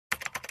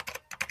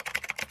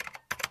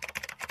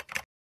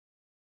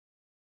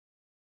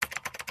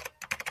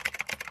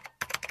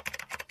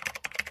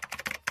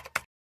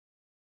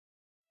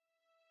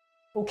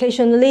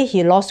Occasionally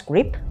he lost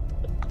grip,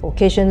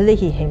 occasionally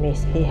he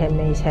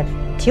may have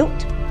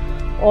tilt,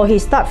 or he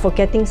start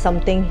forgetting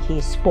something he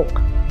spoke.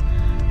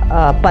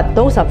 But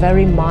those are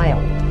very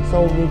mild,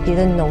 so we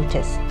didn't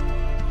notice.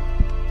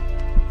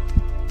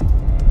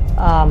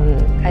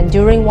 And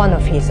during one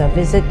of his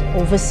visits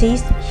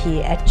overseas,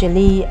 he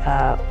actually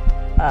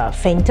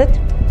fainted,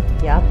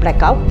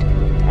 blackout,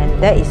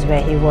 and that is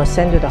where he was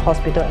sent to the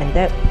hospital, and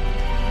that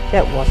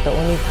was the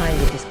only time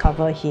we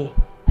discovered he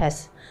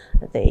has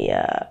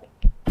the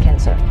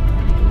cancer.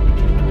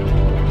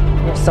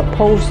 He was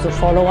supposed to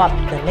follow up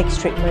the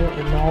next treatment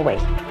in Norway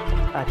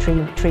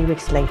 3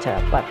 weeks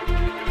later, but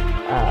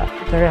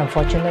very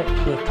unfortunate,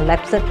 he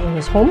collapsed in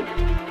his home,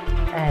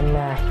 and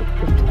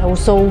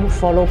also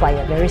followed by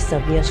a very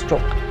severe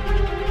stroke.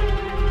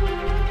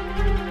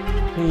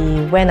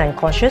 He went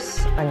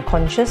unconscious,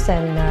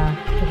 and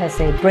he has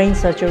a brain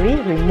surgery,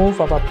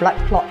 remove of a blood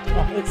clot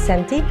of 8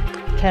 cm.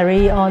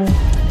 Carry on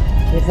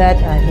with that,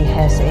 he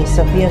has a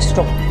severe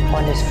stroke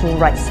on his full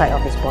right side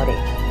of his body.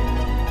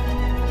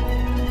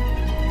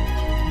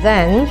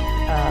 Then,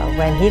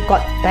 when he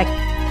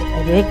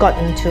got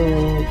into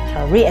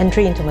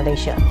re-entry into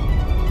Malaysia,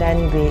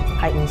 then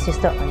I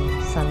insisted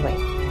on Sunway.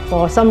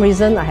 For some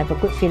reason, I have a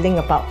good feeling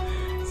about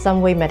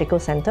Sunway Medical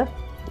Centre.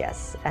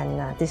 Yes,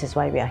 and this is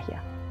why we are here.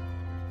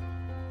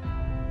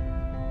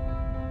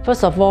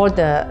 First of all,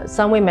 the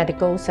Sunway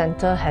Medical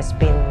Centre has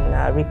been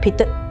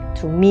repeated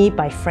to me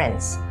by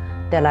friends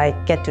that I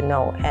get to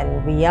know,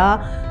 and we are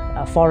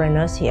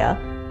foreigners here.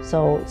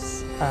 So,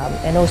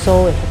 and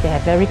also they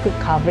have very good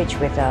coverage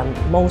with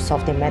most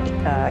of the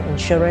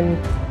insurance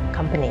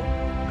company,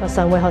 because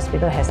Sunway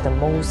Hospital has the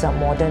most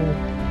modern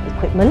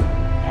equipment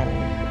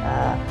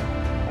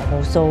and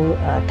also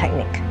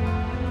technique.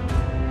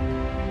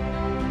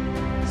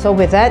 So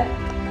with that,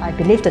 I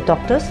believe the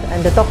doctors,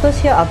 and the doctors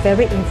here are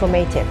very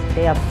informative.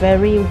 They are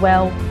very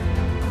well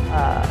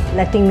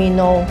letting me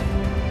know,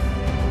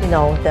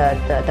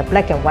 the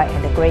black and white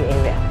and the grey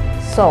area.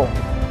 So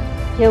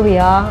here we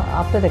are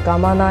after the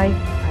gamma knife.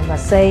 I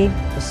must say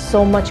it's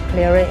so much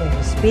clearer in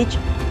his speech,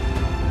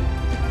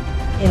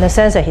 in the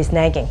sense that he's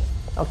nagging,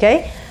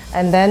 okay?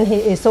 And then he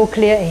is so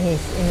clear in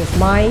his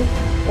mind,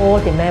 all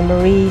the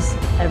memories,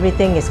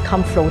 everything is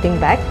come floating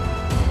back.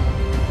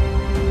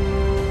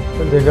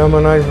 The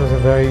gamma knife was a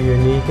very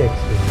unique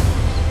experience,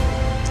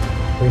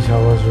 which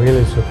I was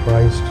really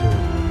surprised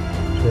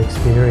to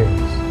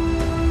experience.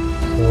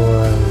 So,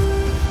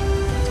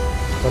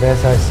 but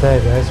as I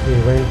said, as we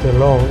went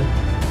along,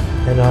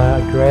 and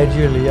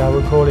gradually, I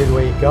would call it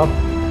wake up.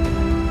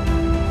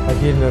 I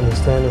didn't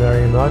understand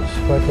very much,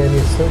 but then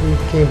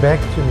it came back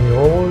to me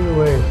all the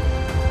way.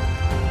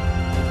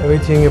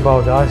 Everything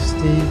about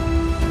Asti.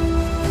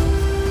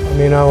 I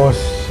mean, I was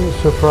so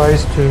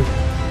surprised to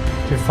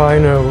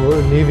find her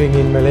living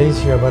in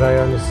Malaysia, but I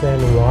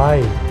understand why.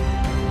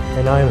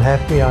 And I'm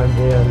happy I'm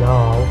there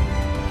now,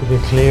 with the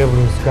clear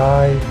blue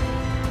sky.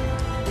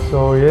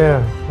 So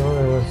yeah,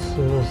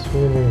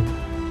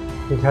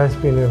 it has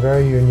been a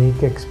very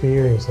unique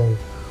experience, and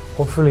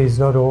hopefully it's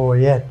not over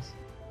yet.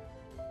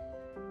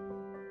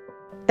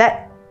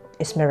 That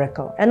is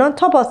miracle. And on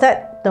top of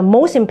that, the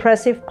most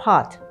impressive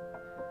part,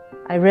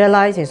 I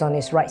realize, is on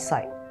his right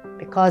side,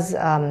 because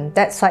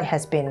that side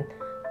has been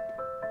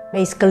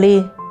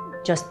basically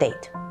just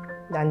dead.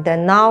 And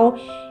then now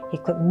he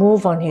could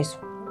move on his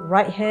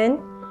right hand,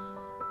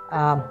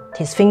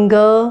 his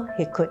finger,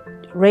 he could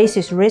raise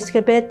his wrist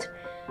a bit,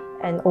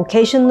 and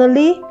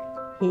occasionally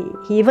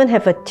he even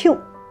have a tilt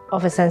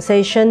of a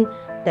sensation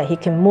that he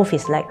can move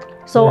his leg.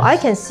 So yes. I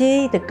can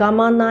see the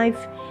gamma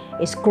knife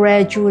is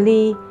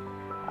gradually,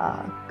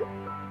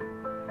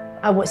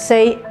 I would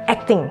say,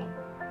 acting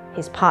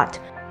his part.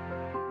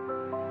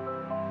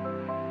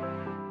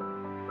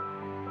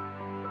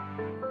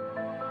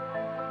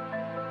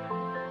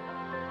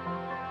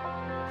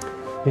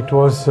 It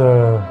was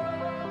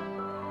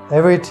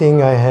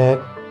everything I had,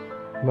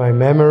 my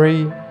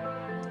memory,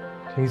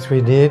 things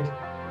we did,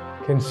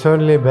 came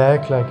suddenly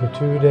back like a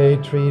 2-day,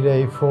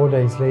 3-day, 4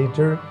 days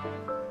later,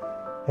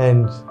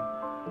 and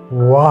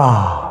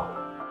wow!